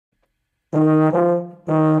Hello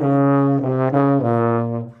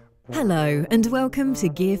and welcome to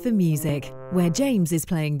Gear4music, where James is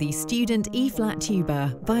playing the Student E-flat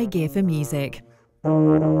tuba by Gear4music.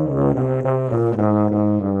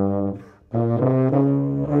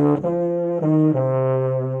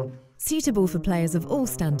 Suitable for players of all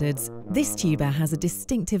standards, this tuba has a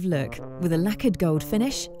distinctive look, with a lacquered gold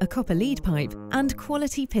finish, a copper lead pipe, and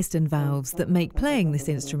quality piston valves that make playing this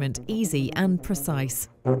instrument easy and precise.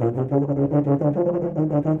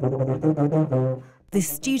 This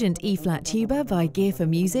Student E-flat tuba by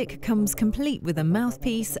Gear4music comes complete with a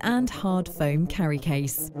mouthpiece and hard foam carry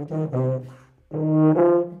case.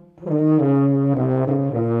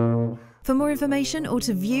 For more information or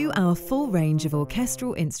to view our full range of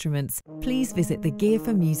orchestral instruments, please visit the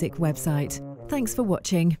Gear4music website. Thanks for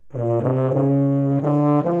watching.